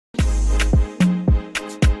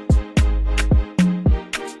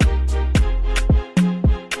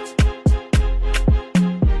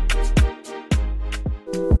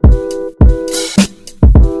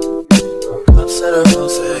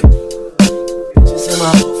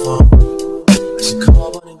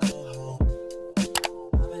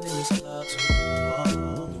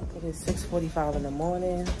5 in the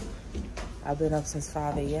morning. I've been up since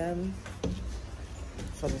 5 a.m.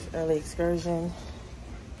 for this early excursion.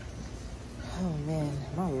 Oh man,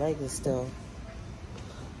 my leg is still.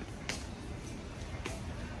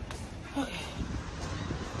 Okay.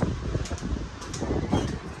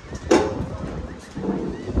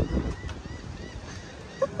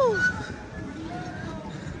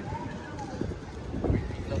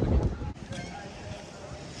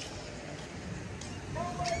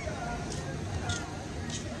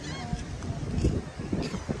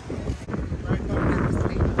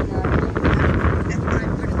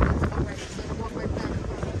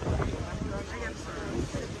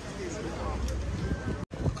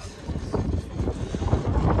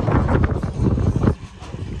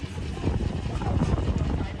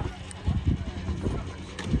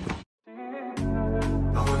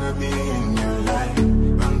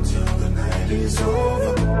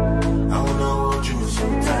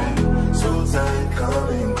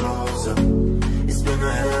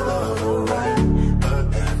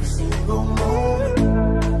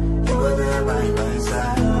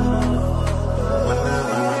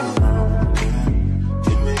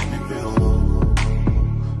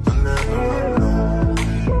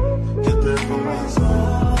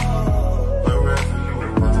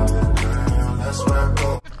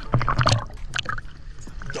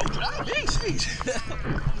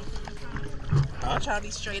 I'm trying to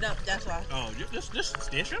be straight up, that's why. Oh, just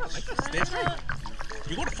stand straight up. Like that. Stand straight up.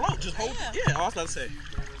 You want to float, just hold it. Yeah, I was about to say.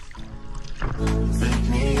 Take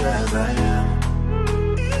me as I am.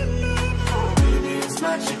 Baby, it's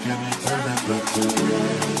magic anytime I look to you.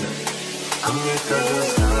 I'm here to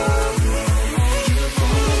just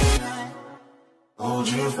hold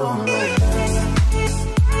you for me.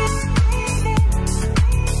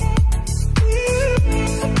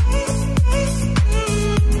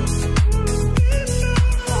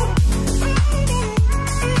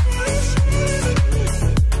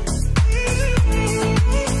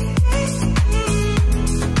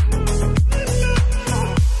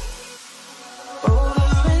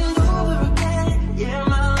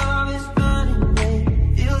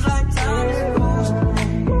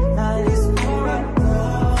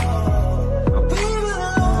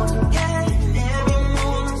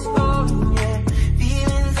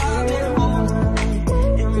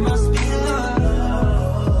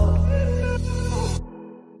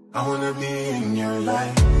 I wanna be in your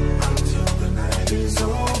life until the night is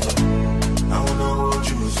over. I wanna hold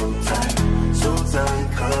you so tight,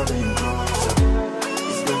 coming closer.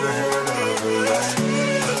 It's been a hell of a ride,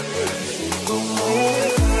 but every single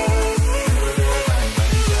moment,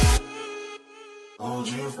 hold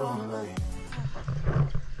you for life.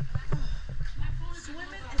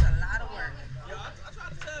 Swimming is a lot of work. Yo, I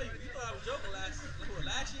tried to tell you. You thought I was joking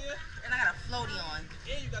last year? And I got a floaty on.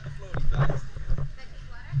 Yeah, you got the floaty, guys.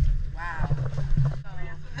 Wow.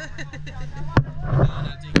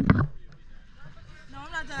 No,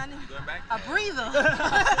 I'm not done. I need a breather.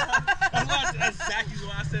 That's exactly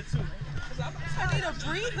what I said too. I need a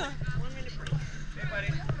breather. 1 minute break. Hey, buddy.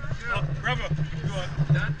 Oh, brother, you are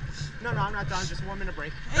done? No, I'm not done. Just 1 minute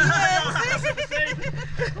break.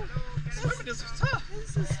 Swimming is tough.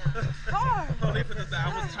 This is hard. I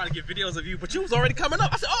was trying to get videos of you, but you was already coming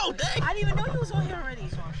up. I said, oh, dang. I didn't even know you was on here already.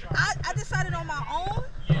 I decided on my own.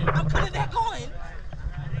 I'm coming back on.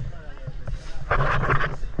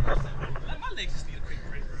 My legs just need a quick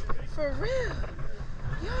break, bro. For real.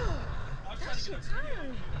 Yo, that's your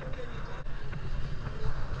turn.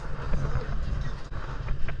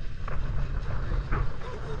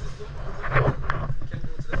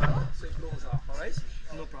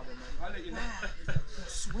 No problem, man. I'll let you know. Wow.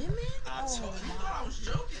 Swimming? I told you thought I was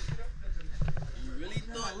joking. You really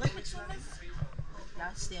thought Olympic swimming?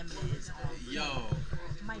 Y'all stamina is Yo.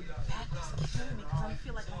 My back is killing me because I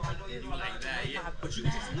feel like I'm like You like that, yeah. But you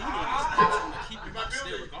can just lean on this. Keep your butt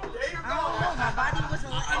still regardless. I don't know. My body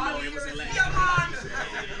wasn't letting I know it wasn't letting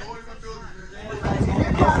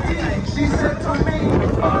She said to me,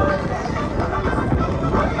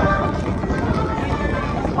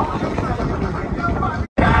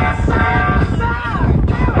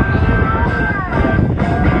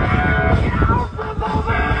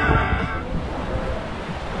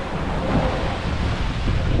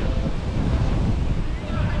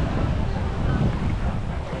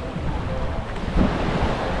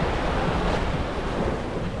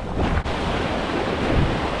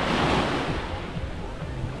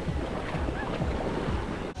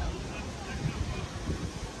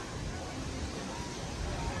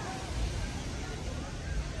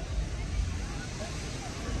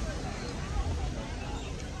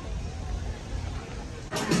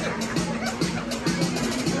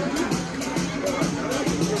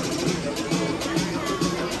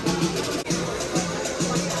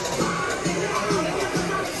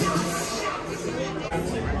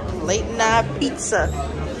 late night pizza.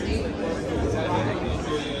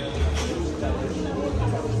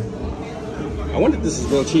 I wonder if this is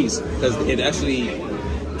real cheese because it actually.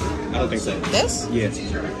 I don't think so. This? Yeah.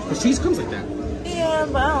 Because cheese comes like that. Yeah,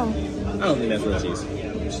 but I don't think that's real cheese.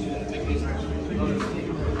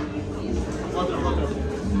 I'm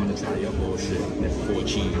gonna try your bullshit. That's full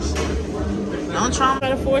cheese. don't try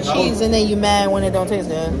them for cheese and then you mad when it don't taste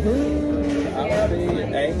good.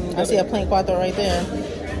 I see a plain cuatro right there.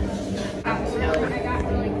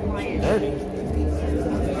 Dirty.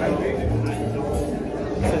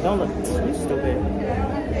 So don't look too stupid.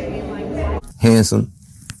 Handsome.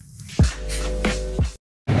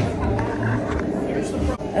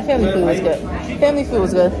 That family food was good. Family food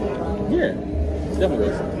was good. Yeah, definitely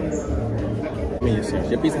was. I mean,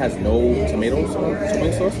 your pizza has no tomato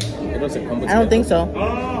sauce? It doesn't come with I don't think so.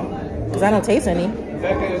 Because I don't taste any.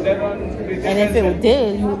 And if it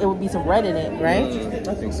did, it would be some red in it, right?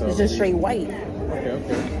 I think so. It's just straight white.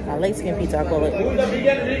 Okay. A light skin pizza, I call it.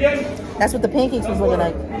 That's what the pancakes was looking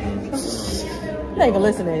like. You're not even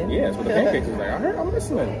listening. Yeah, that's what the pancakes was like. I'm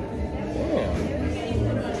listening.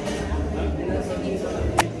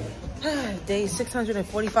 Yeah. Day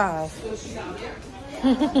 645.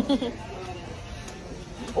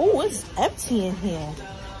 Oh, it's empty in here.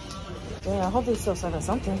 Yeah, I hope they still serving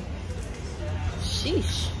something.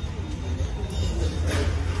 Sheesh.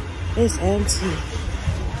 It's empty.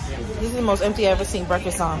 This is the most empty I've ever seen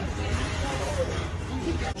breakfast on.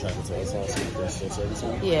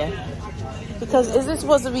 Yeah. Because is this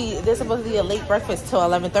supposed to be, there's supposed to be a late breakfast till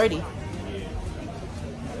 11:30.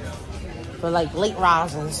 For like late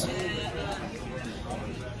risings.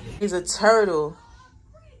 He's a turtle.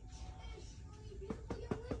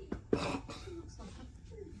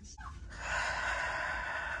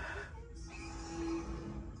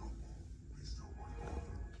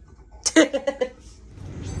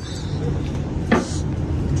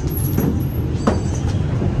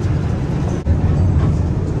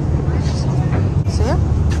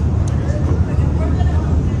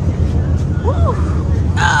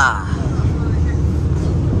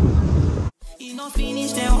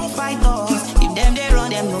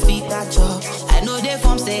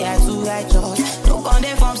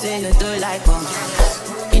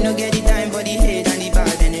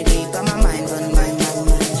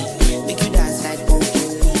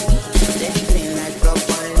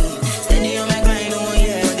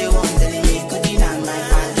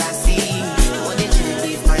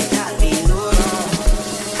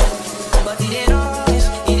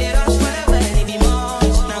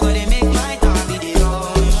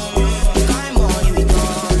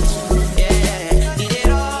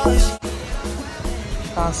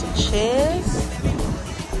 Some chairs.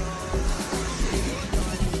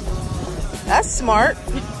 That's smart.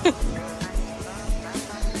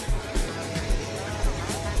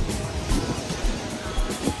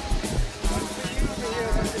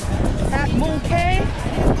 Half moon cake.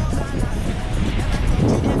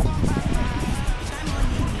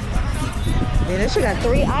 Man, this shit got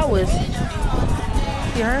 3 hours.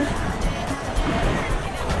 You heard?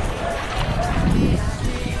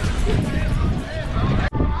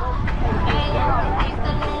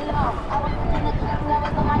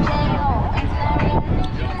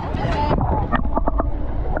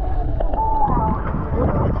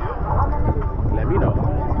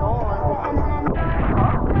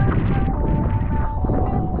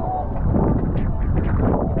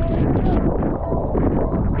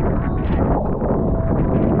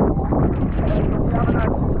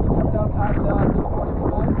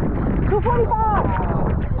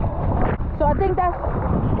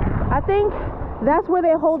 That's where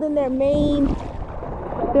they're holding their main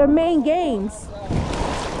games.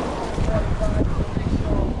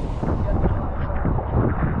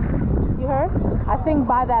 You heard? I think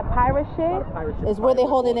by that pirate shit is where they're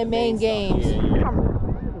holding their main games.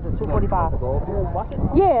 245.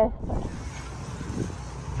 Yeah.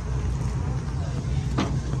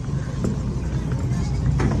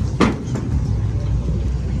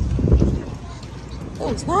 Oh,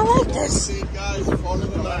 it's not like this. Guys, follow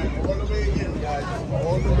the line. All the way in, guys.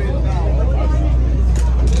 All the way down.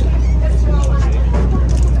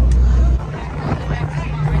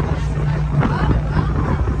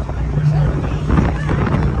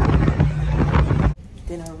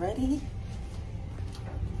 Dinner ready?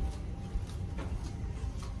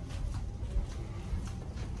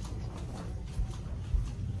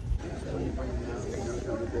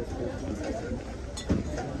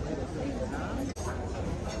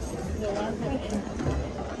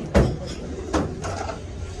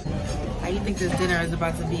 How you think this dinner is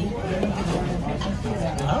about to be? I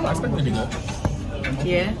don't know. I expect it to be good.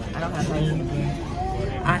 Yeah, I don't have high.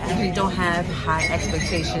 I actually don't have high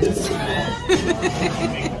expectations.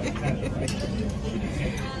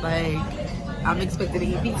 Like, I'm expected to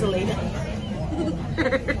eat pizza later.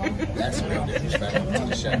 That's real disrespectful to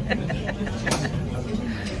the chef.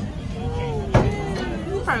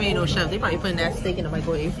 Probably ain't no chef. They probably putting that steak in the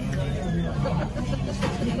microwave.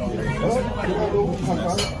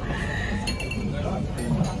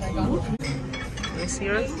 This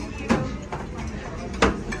yours?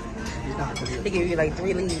 They give you like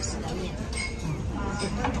 3 leaves.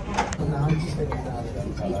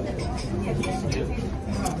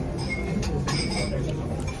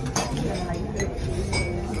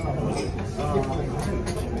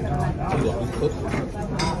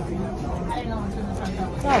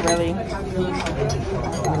 Not really.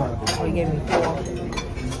 Oh, you gave me 4.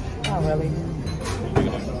 Not really.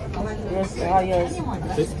 Yes, all yours.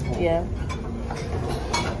 Yeah.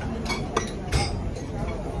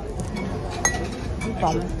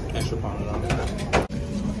 Extra pound.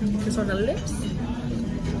 It's on the lips.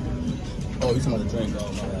 Oh, you talking about the drink? Oh,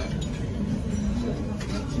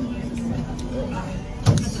 my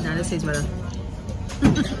Nah, this tastes better.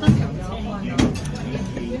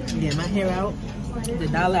 Get my hair out.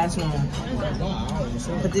 Did not last long.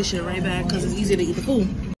 Put this shit right back because it's easier to eat the food.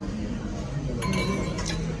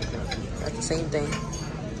 That's the same thing.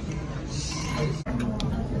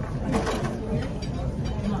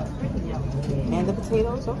 And the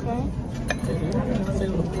potatoes, okay.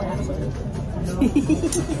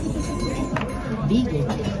 Vegan.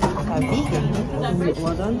 Vegan.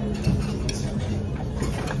 Well done.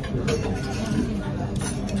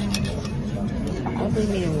 Definitely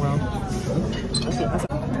medium well. Okay, that's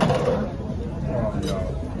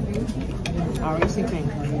alright, same thing.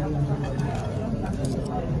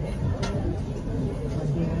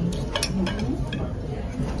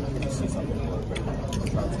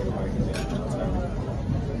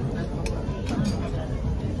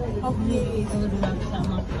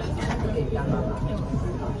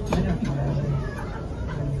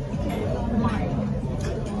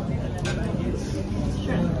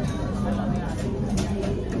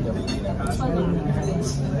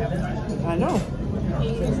 I know.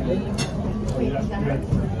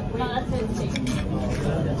 I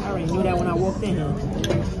already knew that when I walked in here.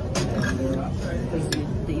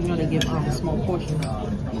 You know they give small portions. You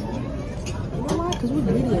know why? Because we're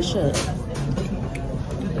greedy as shit.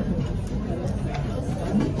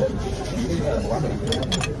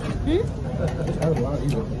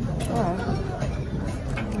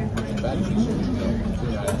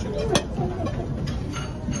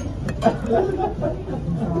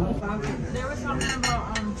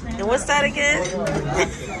 And what's that again?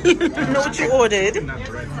 You know what you ordered.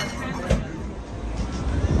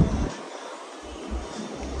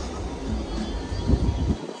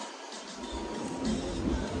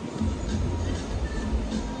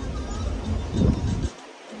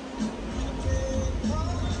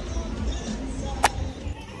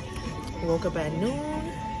 Woke up at noon,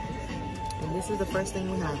 and this is the first thing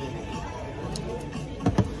we're having.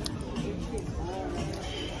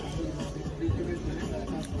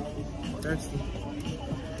 Thirsty.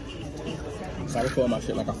 Sorry for my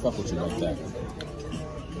shit like I fuck with you like that.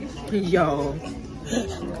 Yo.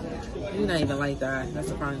 You're not even like that. That's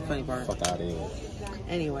the funny part. Fuck out of here.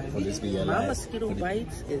 Anyway, Will this be your my last? mosquito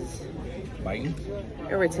bites is Biting?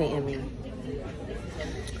 irritating me.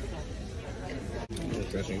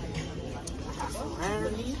 Dressing.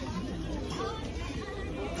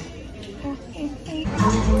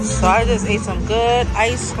 So I just ate some good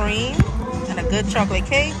ice cream and a good chocolate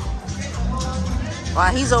cake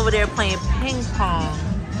while he's over there playing ping pong.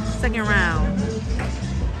 Second round.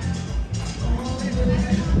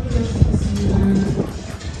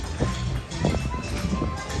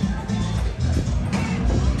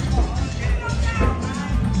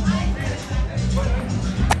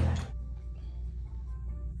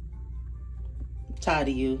 Tired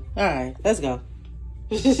of you. All right, let's go.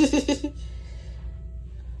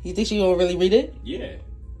 You think she gonna really read it? Yeah.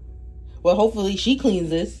 Well, hopefully she cleans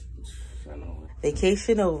this. I know.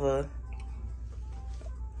 Vacation over.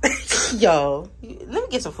 Yo, let me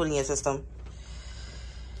get some food in your system.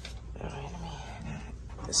 All right, let me.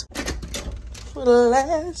 This for the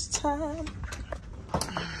last time.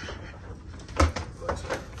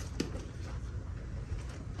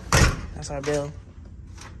 That's our bill.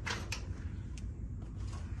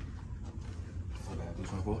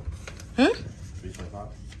 Hmm?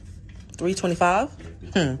 $325?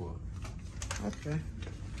 Okay.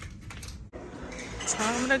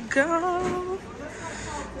 Time to go.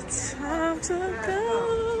 Time to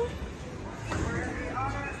go.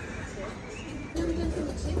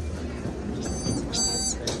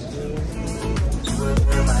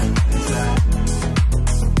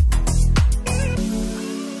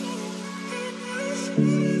 Come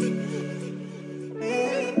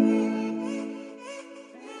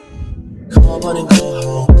on and go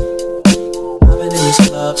home. I've been in this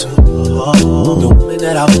club too long. The woman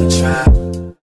that I would try.